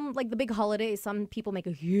 family, like the big holidays, some people make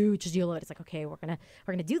a huge deal of it. It's like, okay, we're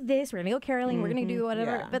gonna do this. We're going to go caroling. We're going to do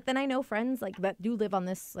whatever. Yeah. But then I know friends, like, that do live on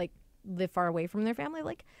this, like, live far away from their family,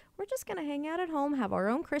 like we're just gonna hang out at home, have our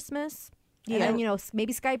own Christmas, and then,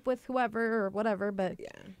 maybe Skype with whoever or whatever, but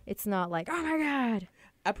it's not like, oh my god.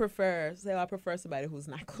 I prefer somebody who's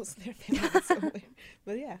not close to their family.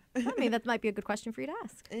 But yeah, I mean, that might be a good question for you to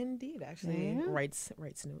ask. Indeed, actually, writes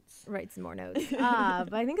notes, write some more notes.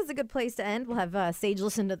 But I think it's a good place to end. We'll have Sage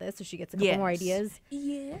listen to this so she gets a couple more ideas.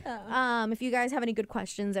 Yeah. If you guys have any good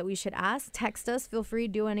questions that we should ask, text us. Feel free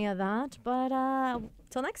to do any of that. But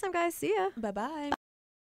till next time, guys. See ya. Bye bye.